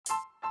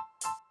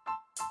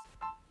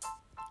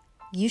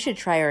You should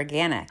try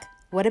organic.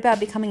 What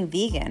about becoming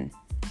vegan?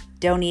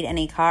 Don't eat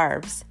any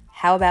carbs.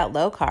 How about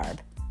low carb?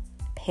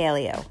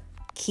 Paleo,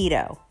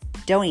 keto.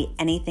 Don't eat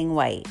anything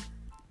white.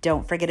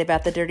 Don't forget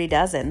about the dirty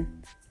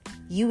dozen.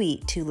 You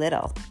eat too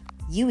little.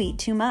 You eat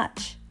too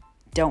much.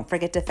 Don't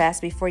forget to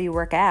fast before you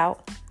work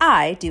out.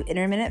 I do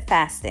intermittent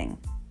fasting.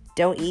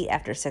 Don't eat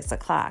after 6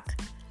 o'clock.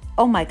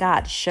 Oh my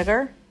God,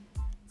 sugar?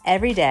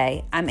 Every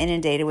day, I'm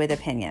inundated with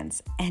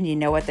opinions. And you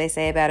know what they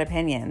say about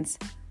opinions?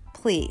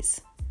 Please,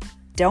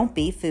 don't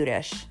be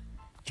foodish.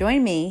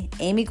 Join me,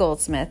 Amy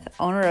Goldsmith,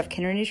 owner of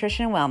Kindred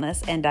Nutrition and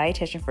Wellness and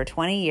dietitian for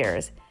 20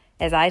 years,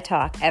 as I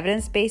talk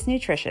evidence-based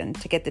nutrition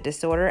to get the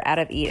disorder out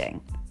of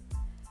eating.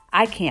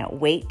 I can't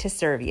wait to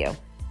serve you.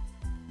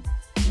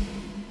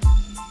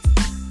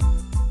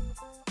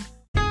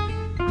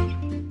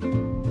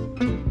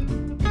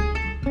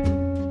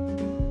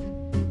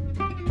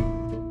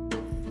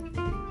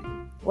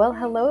 Well,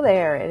 hello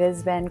there. It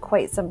has been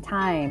quite some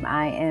time.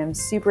 I am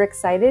super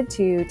excited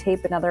to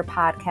tape another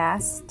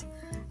podcast.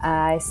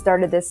 I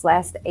started this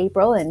last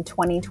April in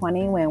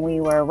 2020 when we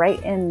were right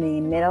in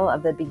the middle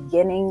of the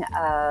beginning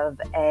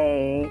of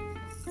a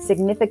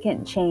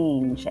significant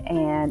change,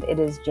 and it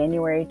is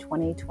January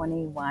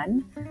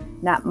 2021.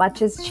 Not much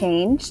has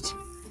changed,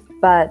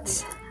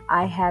 but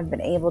I have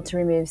been able to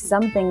remove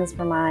some things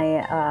from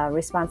my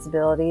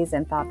responsibilities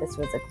and thought this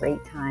was a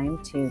great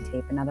time to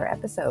tape another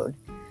episode.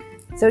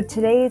 So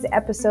today's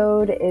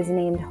episode is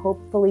named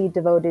Hopefully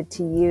Devoted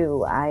to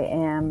You. I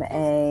am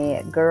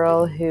a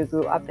girl who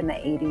grew up in the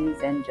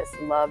 80s and just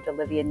loved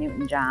Olivia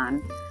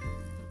Newton-John.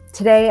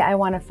 Today I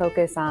want to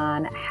focus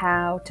on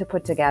how to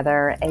put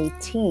together a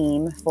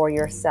team for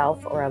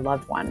yourself or a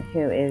loved one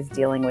who is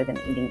dealing with an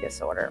eating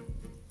disorder.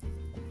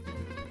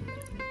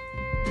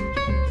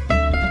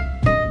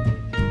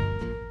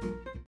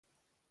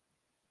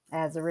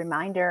 As a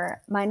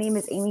reminder, my name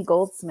is Amy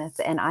Goldsmith,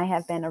 and I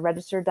have been a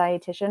registered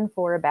dietitian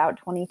for about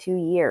 22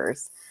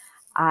 years.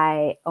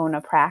 I own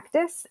a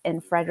practice in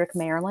Frederick,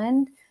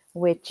 Maryland,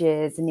 which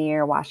is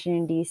near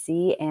Washington,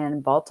 D.C.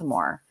 and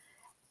Baltimore.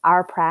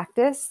 Our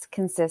practice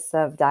consists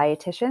of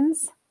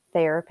dietitians,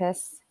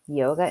 therapists,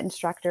 yoga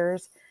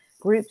instructors,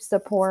 group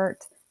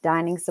support,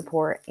 dining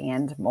support,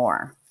 and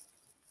more.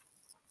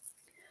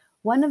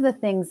 One of the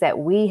things that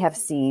we have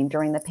seen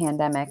during the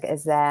pandemic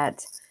is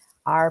that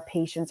our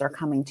patients are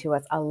coming to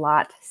us a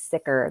lot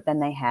sicker than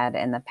they had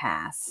in the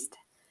past.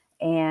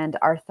 And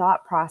our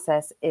thought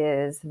process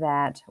is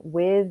that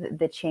with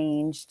the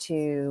change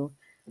to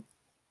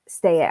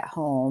stay at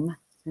home,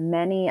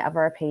 many of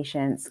our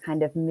patients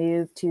kind of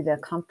move to the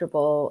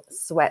comfortable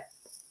sweat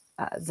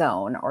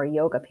zone or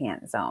yoga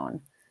pant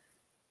zone.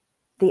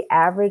 The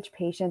average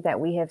patient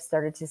that we have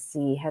started to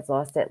see has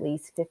lost at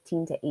least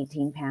 15 to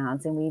 18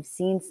 pounds. And we've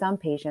seen some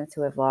patients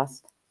who have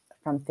lost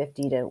from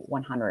 50 to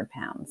 100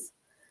 pounds.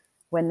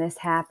 When this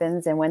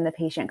happens and when the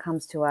patient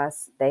comes to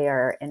us, they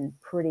are in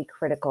pretty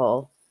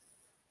critical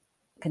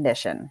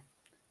condition.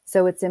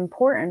 So it's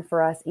important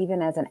for us,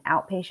 even as an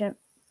outpatient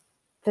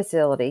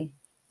facility,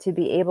 to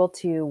be able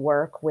to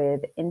work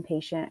with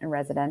inpatient and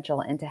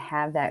residential and to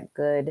have that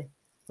good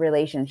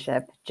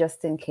relationship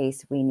just in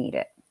case we need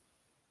it.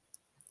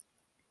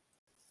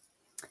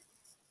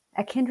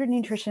 At Kindred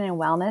Nutrition and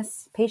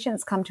Wellness,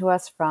 patients come to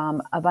us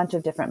from a bunch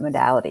of different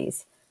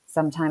modalities.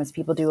 Sometimes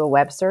people do a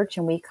web search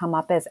and we come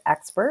up as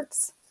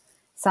experts.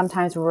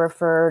 Sometimes we're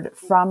referred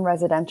from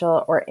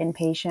residential or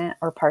inpatient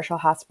or partial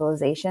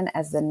hospitalization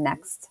as the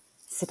next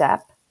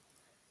step.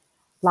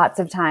 Lots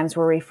of times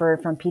we're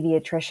referred from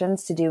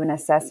pediatricians to do an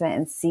assessment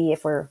and see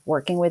if we're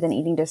working with an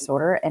eating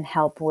disorder and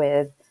help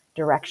with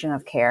direction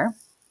of care.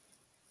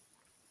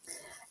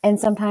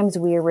 And sometimes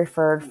we are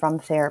referred from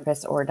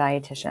therapists or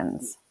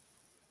dietitians.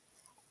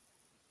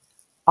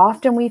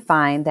 Often we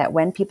find that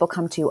when people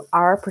come to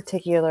our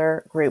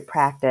particular group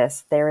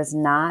practice, there is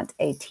not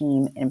a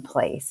team in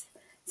place.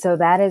 So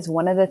that is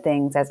one of the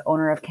things as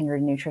owner of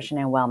Kindred Nutrition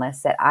and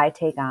Wellness that I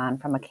take on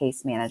from a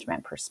case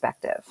management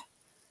perspective.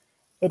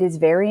 It is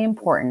very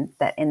important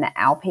that in the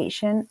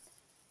outpatient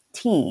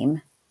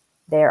team,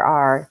 there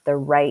are the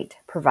right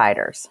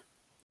providers.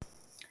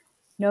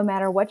 No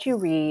matter what you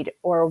read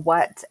or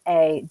what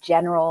a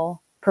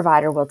general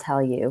provider will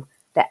tell you,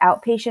 the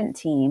outpatient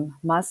team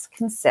must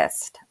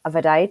consist of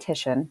a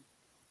dietitian,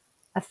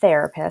 a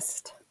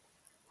therapist,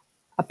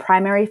 a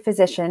primary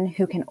physician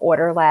who can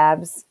order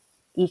labs,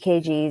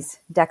 EKGs,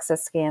 DEXA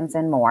scans,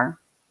 and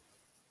more,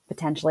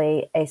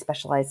 potentially a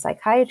specialized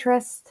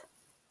psychiatrist,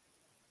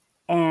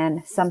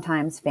 and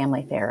sometimes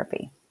family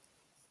therapy.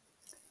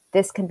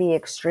 This can be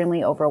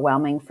extremely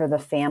overwhelming for the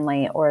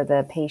family or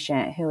the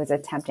patient who is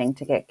attempting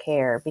to get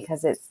care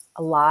because it's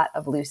a lot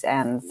of loose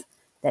ends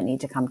that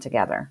need to come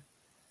together.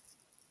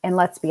 And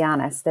let's be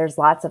honest, there's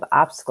lots of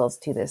obstacles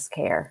to this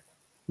care.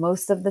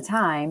 Most of the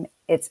time,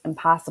 it's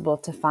impossible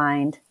to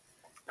find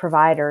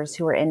providers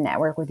who are in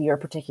network with your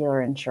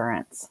particular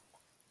insurance.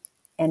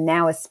 And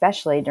now,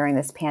 especially during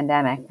this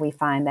pandemic, we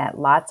find that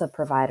lots of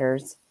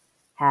providers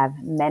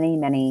have many,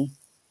 many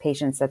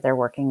patients that they're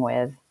working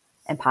with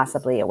and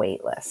possibly a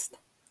wait list.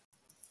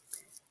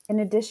 In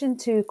addition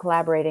to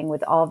collaborating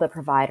with all the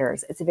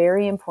providers, it's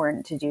very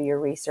important to do your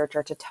research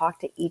or to talk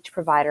to each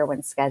provider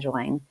when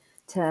scheduling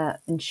to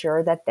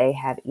ensure that they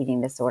have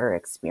eating disorder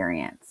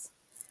experience.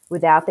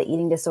 Without the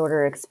eating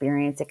disorder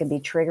experience, it can be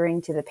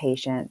triggering to the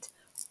patient,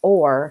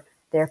 or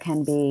there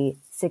can be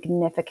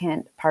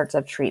significant parts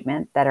of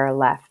treatment that are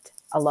left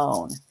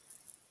alone,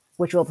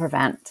 which will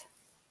prevent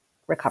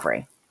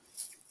recovery.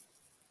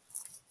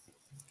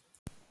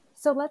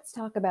 So let's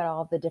talk about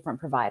all the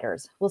different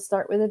providers. We'll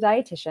start with a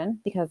dietitian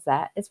because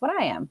that is what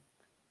I am.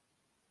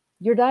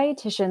 Your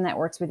dietitian that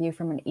works with you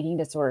from an eating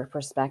disorder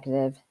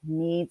perspective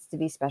needs to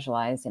be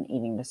specialized in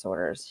eating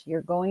disorders.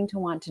 You're going to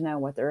want to know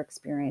what their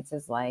experience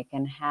is like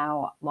and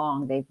how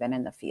long they've been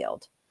in the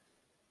field.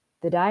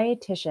 The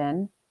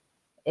dietitian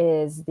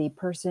is the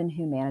person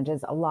who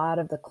manages a lot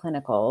of the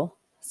clinical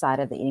side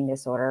of the eating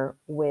disorder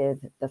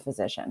with the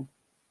physician.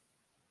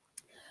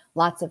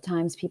 Lots of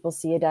times people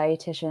see a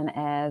dietitian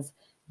as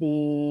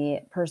the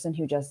person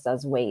who just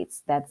does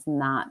weights. That's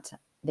not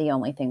the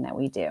only thing that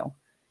we do.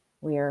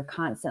 We are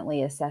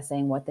constantly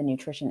assessing what the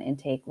nutrition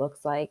intake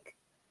looks like,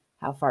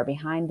 how far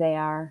behind they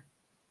are,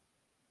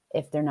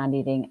 if they're not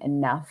eating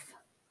enough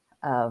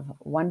of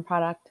one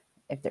product,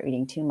 if they're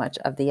eating too much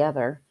of the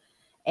other.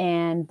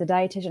 And the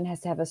dietitian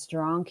has to have a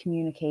strong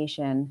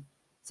communication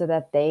so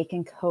that they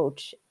can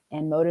coach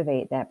and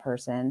motivate that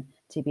person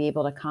to be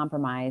able to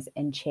compromise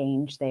and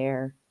change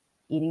their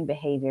eating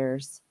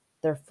behaviors,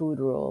 their food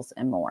rules,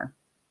 and more.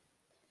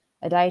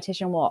 A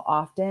dietitian will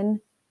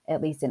often,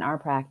 at least in our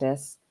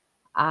practice,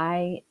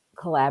 I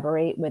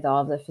collaborate with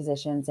all of the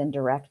physicians and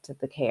direct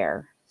the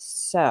care.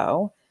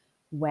 So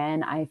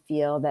when I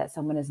feel that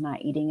someone is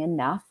not eating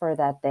enough or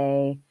that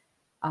they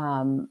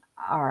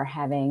are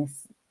having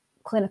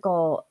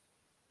clinical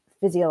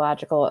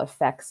physiological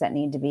effects that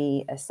need to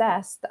be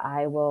assessed,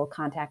 I will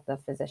contact the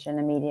physician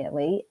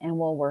immediately and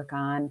we'll work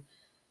on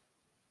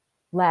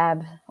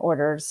lab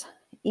orders,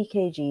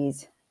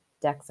 EKGs,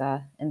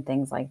 DEXA, and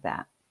things like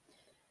that.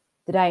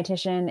 The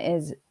dietitian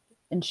is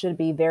and should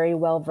be very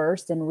well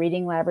versed in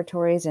reading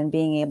laboratories and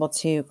being able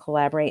to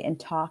collaborate and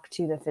talk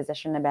to the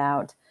physician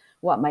about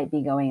what might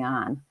be going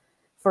on.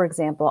 For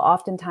example,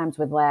 oftentimes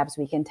with labs,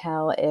 we can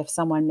tell if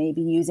someone may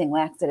be using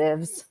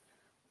laxatives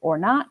or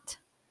not,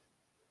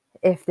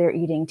 if they're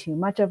eating too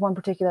much of one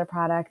particular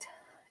product,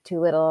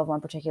 too little of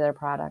one particular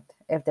product,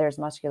 if there's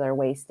muscular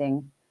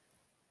wasting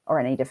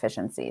or any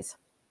deficiencies.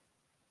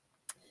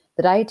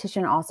 The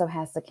dietitian also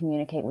has to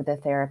communicate with the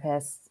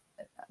therapist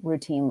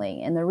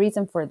routinely. And the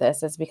reason for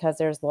this is because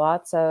there's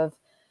lots of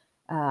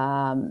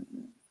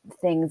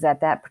things that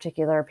that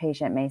particular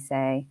patient may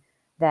say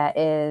that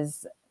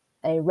is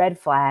a red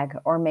flag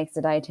or makes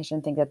the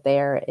dietitian think that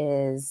there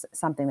is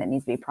something that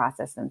needs to be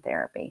processed in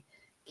therapy.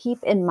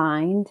 Keep in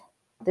mind,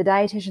 the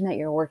dietitian that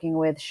you're working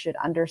with should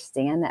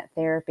understand that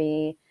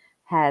therapy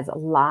has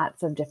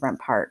lots of different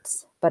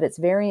parts, but it's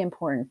very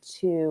important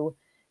to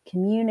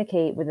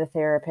communicate with the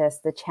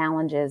therapist the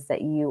challenges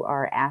that you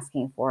are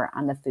asking for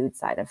on the food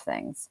side of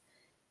things.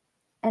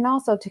 And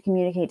also to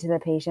communicate to the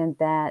patient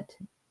that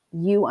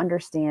you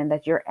understand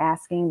that you're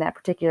asking that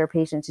particular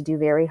patient to do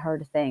very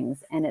hard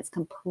things, and it's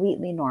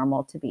completely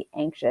normal to be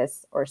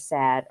anxious or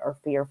sad or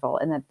fearful,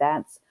 and that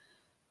that's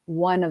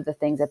one of the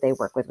things that they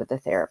work with the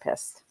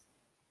therapist.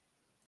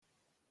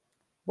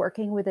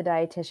 Working with a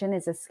dietitian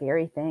is a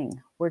scary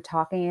thing. We're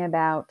talking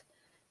about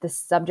the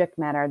subject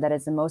matter that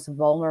is the most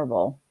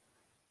vulnerable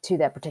to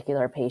that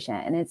particular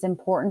patient. And it's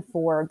important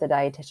for the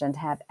dietitian to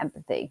have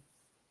empathy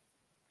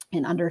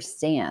and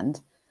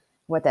understand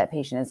what that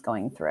patient is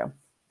going through.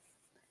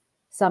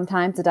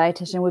 Sometimes the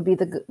dietitian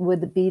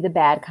would be the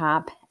bad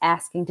cop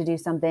asking to do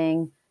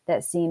something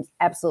that seems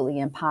absolutely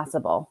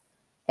impossible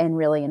and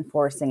really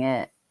enforcing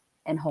it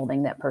and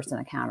holding that person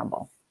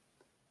accountable.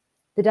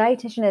 The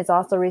dietitian is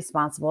also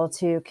responsible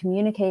to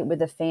communicate with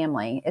the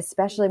family,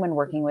 especially when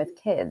working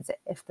with kids.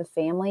 If the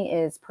family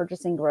is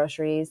purchasing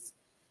groceries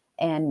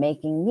and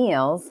making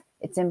meals,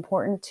 it's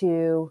important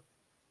to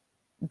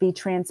be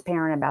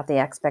transparent about the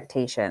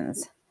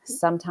expectations.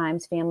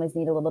 Sometimes families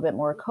need a little bit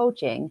more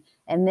coaching,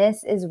 and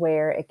this is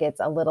where it gets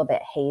a little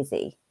bit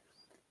hazy.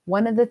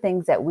 One of the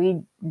things that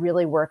we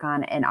really work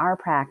on in our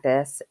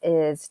practice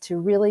is to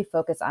really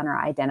focus on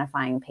our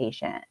identifying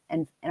patient.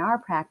 And in our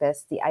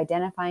practice, the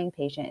identifying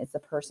patient is the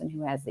person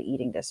who has the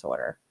eating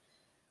disorder.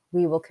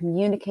 We will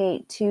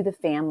communicate to the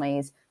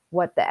families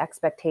what the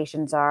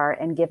expectations are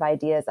and give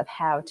ideas of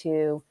how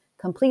to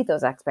complete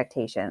those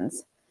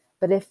expectations.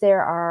 But if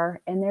there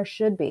are, and there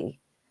should be,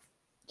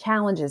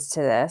 challenges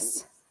to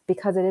this,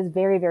 because it is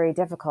very, very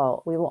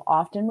difficult, we will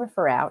often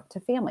refer out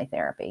to family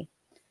therapy.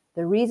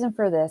 The reason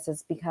for this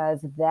is because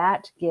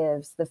that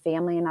gives the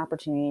family an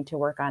opportunity to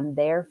work on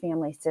their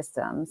family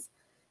systems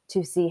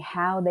to see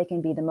how they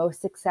can be the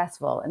most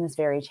successful in this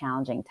very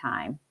challenging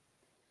time.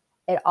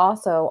 It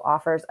also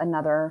offers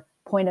another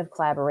point of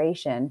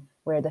collaboration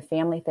where the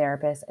family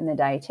therapist and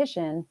the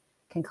dietitian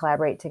can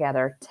collaborate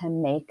together to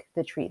make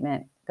the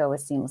treatment go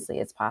as seamlessly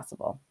as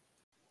possible.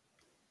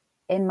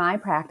 In my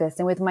practice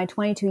and with my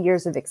 22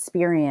 years of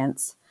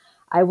experience,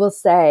 I will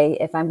say,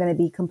 if I'm going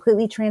to be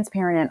completely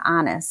transparent and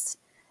honest,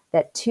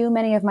 that too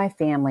many of my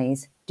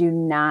families do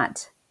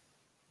not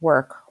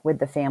work with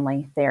the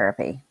family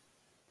therapy.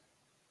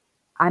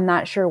 I'm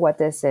not sure what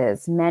this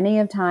is. Many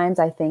of times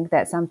I think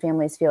that some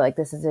families feel like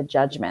this is a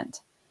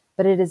judgment,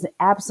 but it is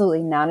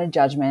absolutely not a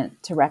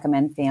judgment to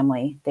recommend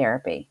family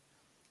therapy.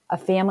 A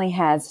family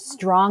has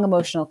strong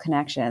emotional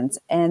connections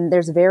and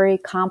there's very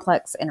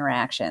complex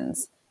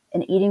interactions.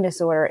 An eating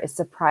disorder is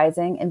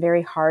surprising and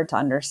very hard to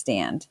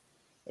understand.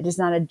 It is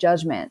not a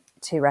judgment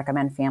to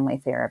recommend family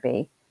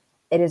therapy.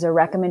 It is a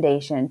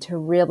recommendation to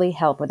really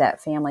help with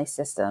that family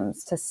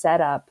systems to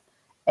set up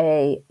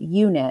a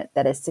unit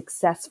that is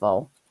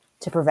successful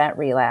to prevent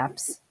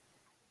relapse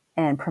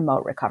and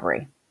promote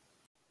recovery.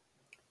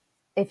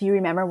 If you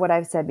remember what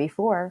I've said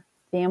before,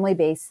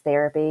 family-based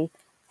therapy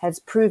has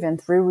proven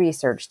through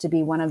research to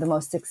be one of the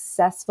most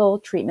successful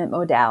treatment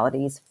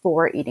modalities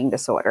for eating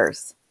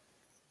disorders.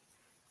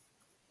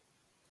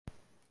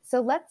 So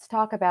let's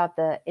talk about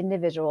the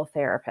individual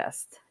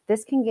therapist.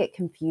 This can get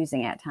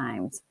confusing at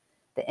times.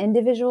 The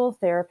individual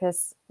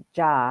therapist's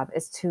job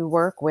is to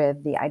work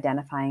with the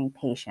identifying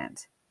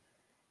patient.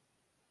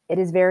 It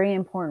is very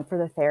important for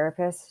the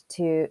therapist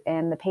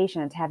and the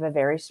patient to have a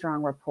very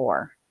strong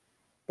rapport.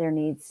 There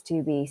needs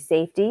to be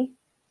safety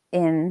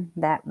in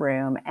that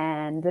room,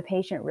 and the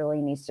patient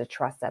really needs to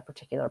trust that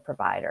particular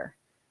provider.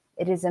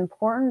 It is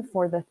important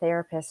for the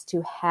therapist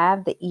to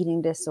have the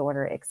eating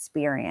disorder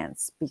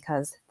experience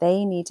because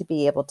they need to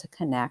be able to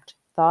connect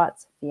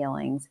thoughts,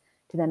 feelings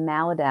to the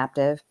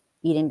maladaptive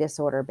eating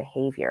disorder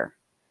behavior.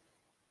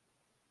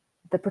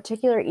 The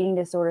particular eating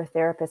disorder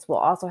therapist will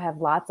also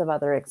have lots of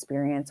other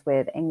experience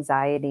with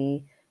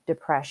anxiety,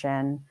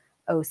 depression,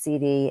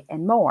 OCD,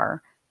 and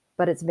more.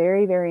 But it's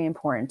very, very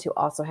important to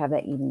also have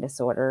that eating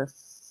disorder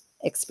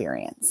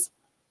experience.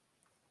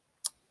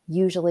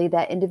 Usually,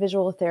 that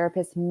individual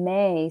therapist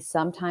may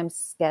sometimes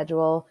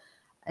schedule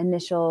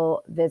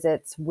initial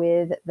visits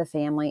with the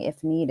family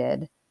if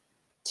needed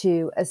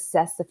to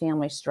assess the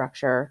family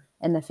structure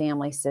and the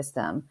family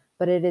system.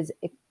 But it is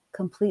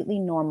completely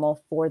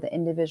normal for the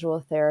individual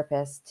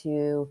therapist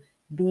to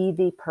be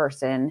the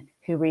person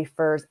who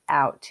refers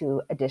out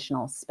to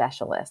additional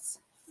specialists.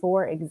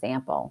 For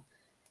example,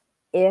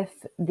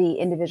 if the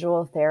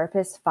individual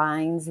therapist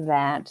finds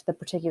that the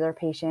particular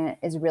patient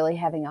is really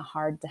having a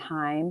hard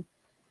time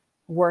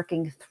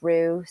working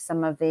through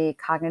some of the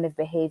cognitive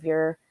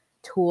behavior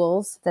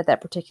tools that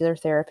that particular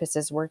therapist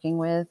is working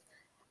with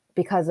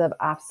because of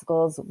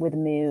obstacles with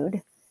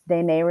mood,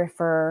 they may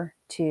refer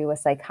to a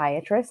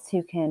psychiatrist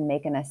who can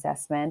make an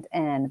assessment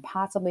and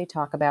possibly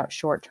talk about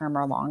short-term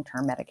or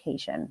long-term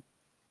medication.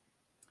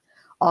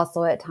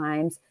 Also, at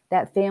times,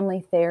 that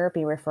family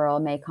therapy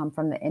referral may come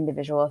from the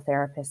individual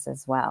therapist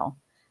as well.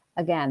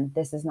 Again,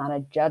 this is not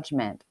a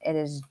judgment. It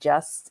is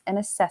just an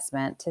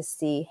assessment to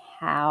see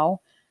how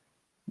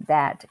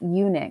that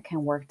unit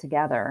can work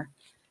together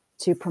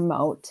to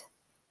promote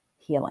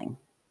healing.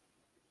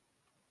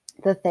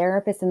 The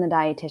therapist and the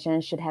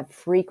dietitian should have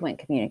frequent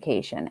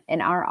communication.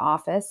 In our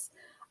office,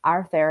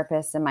 our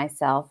therapist and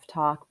myself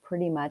talk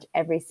pretty much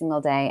every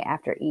single day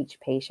after each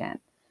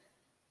patient.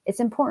 It's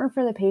important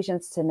for the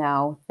patients to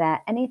know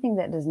that anything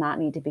that does not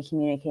need to be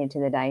communicated to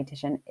the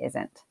dietitian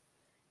isn't.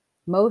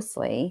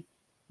 Mostly,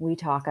 we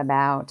talk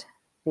about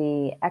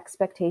the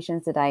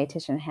expectations the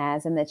dietitian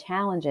has and the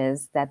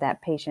challenges that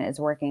that patient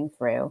is working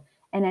through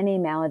and any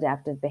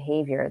maladaptive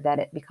behavior that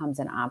it becomes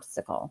an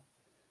obstacle.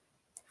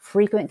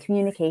 Frequent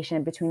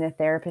communication between the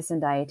therapist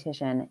and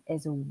dietitian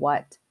is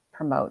what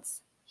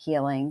promotes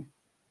healing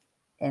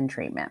and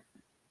treatment.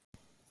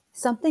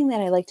 Something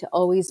that I like to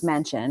always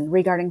mention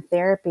regarding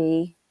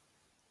therapy,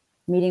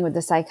 meeting with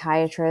the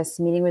psychiatrist,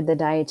 meeting with the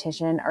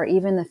dietitian, or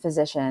even the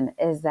physician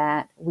is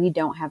that we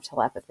don't have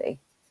telepathy.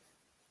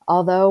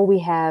 Although we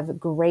have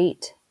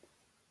great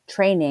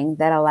training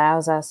that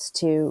allows us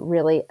to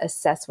really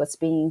assess what's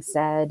being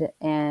said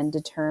and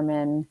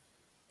determine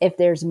if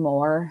there's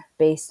more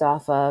based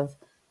off of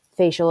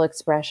facial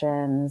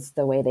expressions,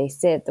 the way they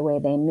sit, the way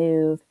they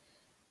move.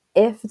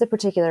 If the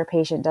particular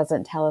patient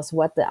doesn't tell us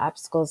what the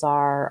obstacles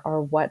are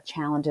or what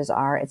challenges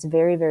are, it's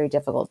very, very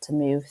difficult to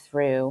move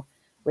through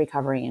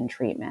recovery and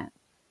treatment.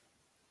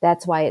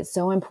 That's why it's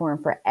so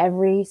important for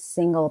every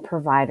single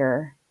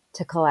provider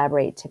to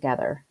collaborate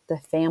together. The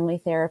family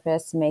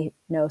therapist may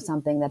know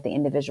something that the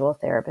individual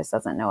therapist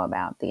doesn't know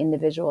about. The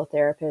individual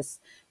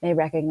therapist may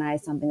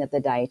recognize something that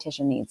the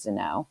dietitian needs to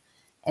know,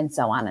 and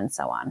so on and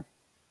so on.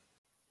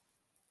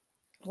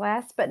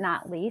 Last but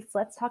not least,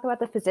 let's talk about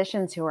the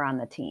physicians who are on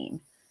the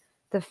team.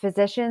 The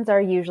physicians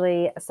are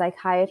usually a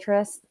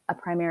psychiatrist, a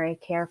primary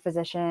care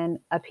physician,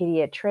 a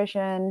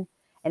pediatrician,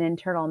 an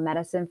internal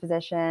medicine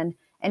physician,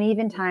 and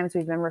even times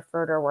we've been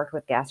referred or worked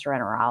with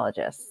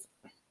gastroenterologists.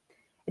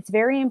 It's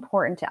very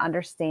important to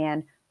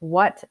understand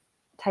what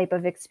type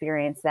of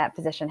experience that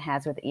physician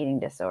has with eating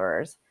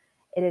disorders.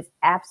 It is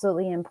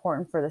absolutely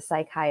important for the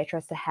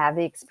psychiatrist to have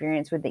the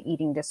experience with the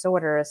eating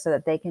disorders so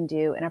that they can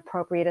do an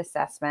appropriate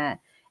assessment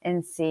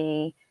and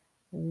see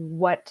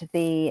what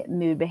the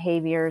mood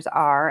behaviors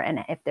are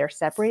and if they're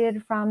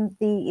separated from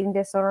the eating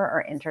disorder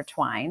or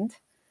intertwined.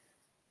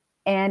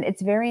 And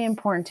it's very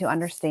important to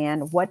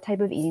understand what type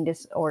of eating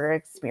disorder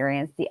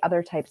experience the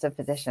other types of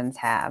physicians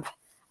have.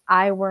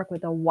 I work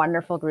with a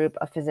wonderful group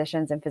of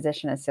physicians and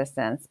physician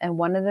assistants. And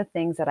one of the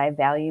things that I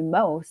value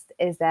most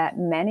is that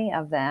many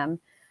of them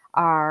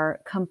are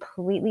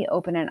completely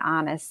open and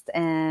honest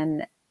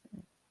and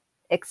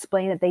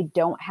explain that they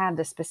don't have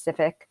the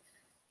specific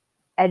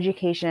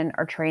education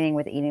or training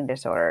with eating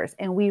disorders.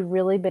 And we've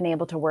really been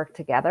able to work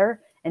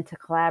together and to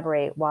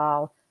collaborate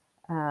while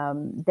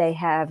they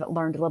have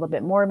learned a little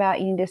bit more about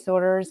eating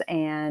disorders,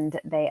 and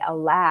they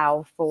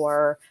allow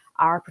for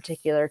our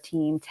particular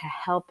team to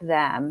help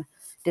them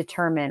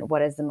determine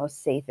what is the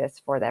most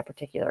safest for that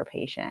particular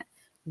patient.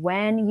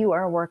 When you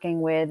are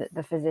working with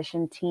the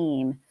physician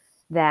team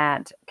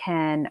that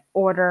can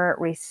order,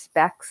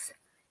 respects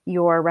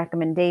your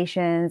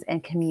recommendations,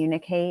 and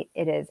communicate,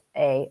 it is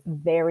a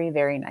very,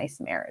 very nice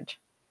marriage.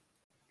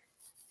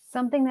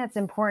 Something that's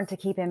important to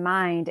keep in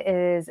mind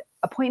is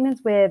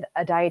appointments with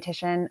a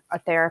dietitian, a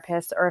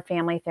therapist, or a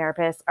family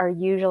therapist are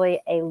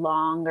usually a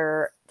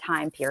longer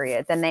time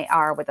period than they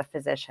are with a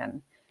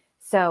physician.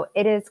 So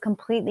it is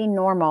completely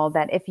normal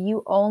that if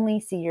you only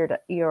see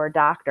your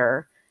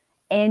doctor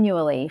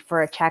annually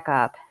for a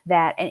checkup,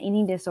 that an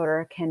eating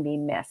disorder can be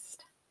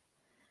missed.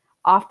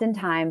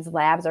 Oftentimes,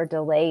 labs are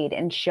delayed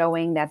in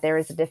showing that there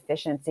is a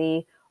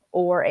deficiency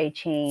or a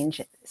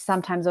change.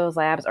 Sometimes those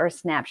labs are a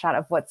snapshot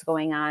of what's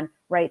going on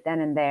right then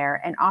and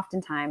there. And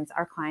oftentimes,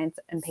 our clients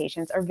and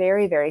patients are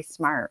very, very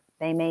smart.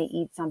 They may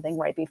eat something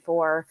right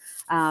before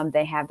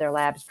they have their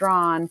labs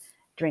drawn,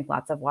 drink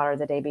lots of water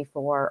the day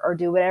before, or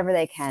do whatever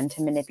they can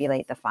to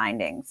manipulate the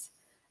findings.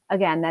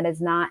 Again, that is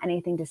not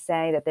anything to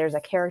say that there's a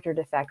character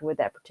defect with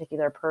that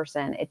particular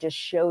person. It just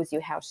shows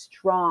you how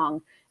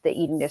strong the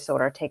eating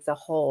disorder takes a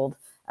hold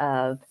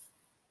of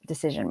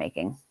decision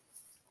making.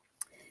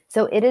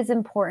 So it is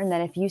important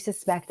that if you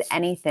suspect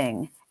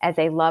anything as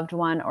a loved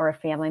one or a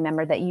family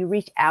member, that you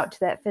reach out to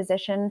that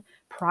physician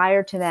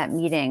prior to that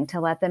meeting to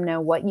let them know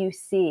what you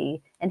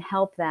see and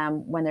help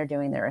them when they're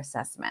doing their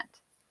assessment.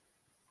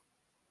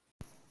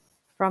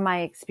 From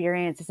my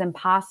experience, it's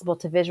impossible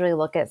to visually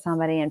look at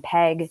somebody and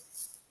peg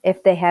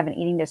if they have an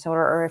eating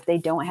disorder or if they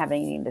don't have an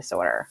eating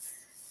disorder.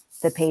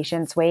 The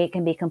patient's weight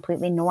can be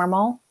completely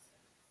normal.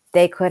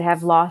 They could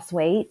have lost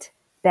weight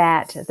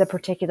that the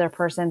particular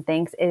person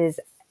thinks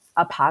is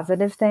a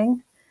positive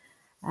thing.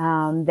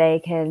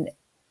 They can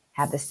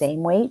have the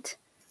same weight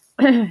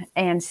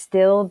and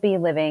still be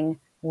living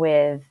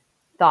with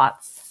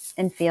thoughts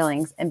and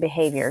feelings and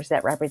behaviors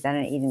that represent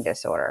an eating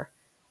disorder.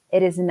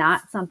 It is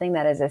not something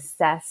that is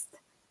assessed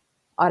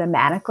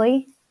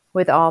automatically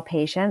with all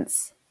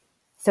patients.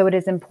 So it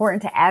is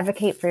important to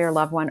advocate for your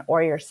loved one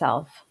or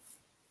yourself.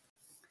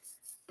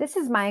 This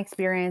is my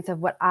experience of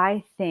what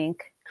I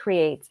think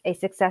creates a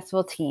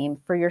successful team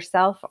for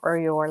yourself or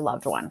your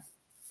loved one.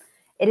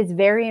 It is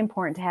very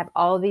important to have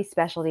all of these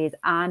specialties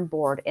on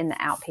board in the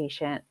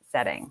outpatient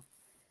setting.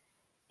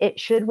 It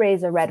should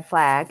raise a red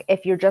flag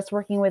if you're just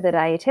working with a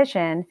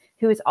dietitian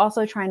who is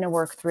also trying to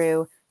work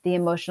through the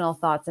emotional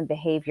thoughts and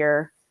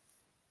behavior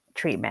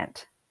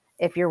treatment.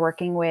 If you're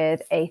working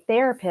with a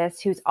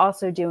therapist who's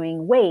also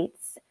doing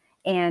weights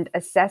and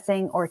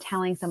assessing or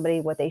telling somebody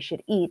what they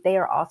should eat, they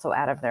are also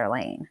out of their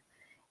lane.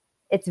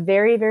 It's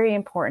very, very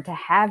important to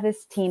have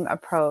this team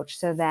approach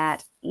so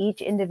that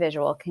each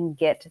individual can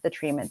get the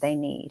treatment they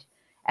need.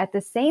 At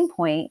the same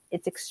point,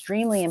 it's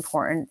extremely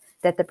important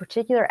that the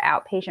particular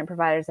outpatient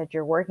providers that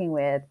you're working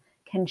with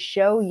can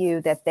show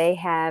you that they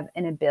have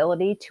an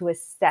ability to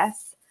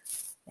assess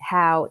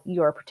how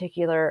your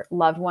particular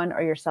loved one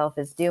or yourself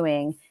is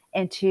doing,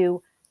 and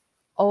to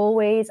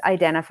always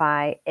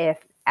identify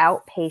if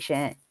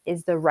outpatient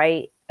is the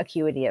right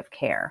acuity of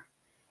care.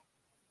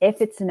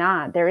 If it's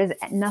not, there is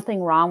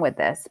nothing wrong with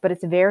this, but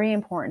it's very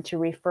important to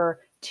refer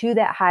to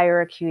that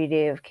higher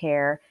acuity of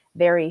care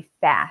very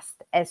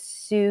fast as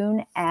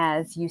soon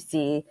as you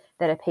see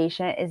that a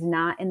patient is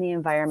not in the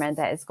environment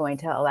that is going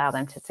to allow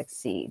them to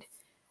succeed.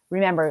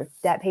 Remember,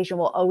 that patient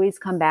will always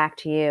come back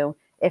to you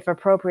if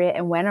appropriate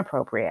and when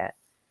appropriate.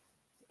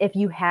 If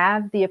you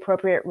have the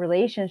appropriate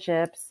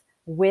relationships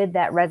with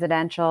that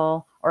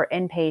residential or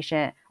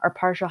inpatient or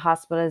partial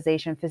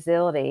hospitalization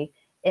facility,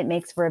 it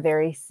makes for a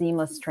very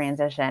seamless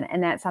transition.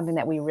 And that's something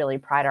that we really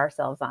pride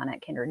ourselves on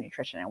at Kindred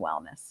Nutrition and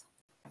Wellness.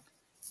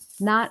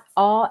 Not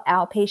all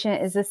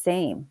outpatient is the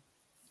same.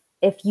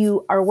 If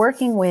you are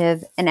working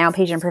with an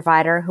outpatient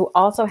provider who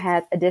also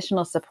has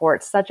additional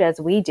support, such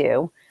as we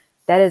do,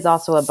 that is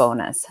also a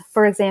bonus.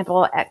 For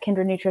example, at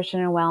Kindred Nutrition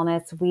and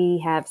Wellness, we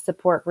have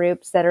support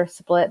groups that are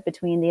split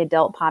between the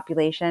adult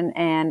population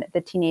and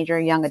the teenager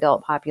young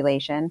adult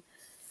population.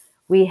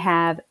 We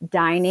have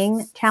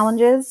dining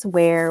challenges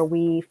where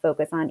we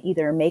focus on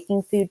either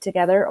making food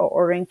together or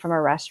ordering from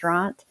a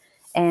restaurant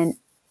and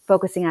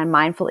focusing on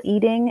mindful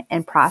eating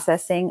and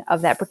processing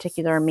of that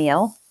particular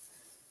meal.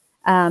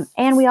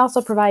 And we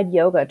also provide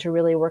yoga to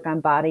really work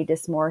on body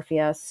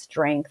dysmorphia,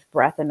 strength,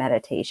 breath, and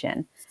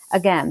meditation.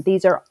 Again,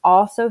 these are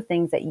also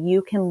things that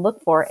you can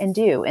look for and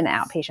do in the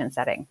outpatient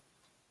setting.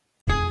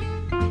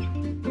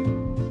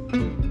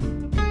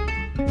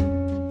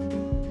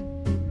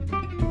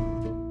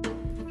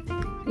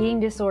 Eating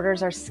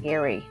disorders are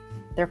scary.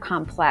 They're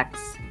complex.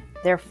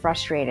 They're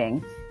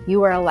frustrating.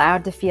 You are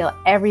allowed to feel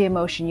every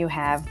emotion you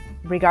have,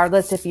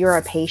 regardless if you're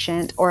a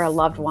patient or a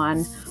loved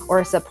one or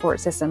a support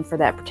system for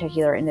that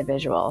particular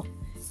individual.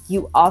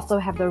 You also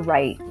have the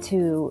right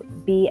to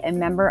be a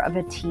member of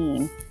a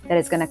team that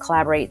is going to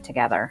collaborate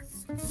together.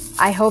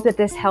 I hope that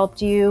this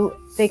helped you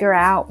figure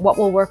out what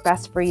will work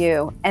best for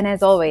you. And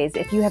as always,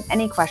 if you have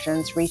any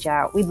questions, reach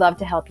out. We'd love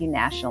to help you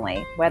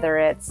nationally, whether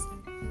it's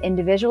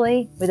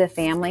individually, with a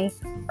family,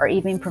 or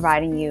even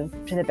providing you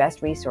to the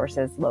best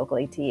resources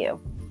locally to you.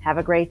 Have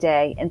a great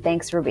day, and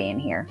thanks for being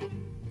here.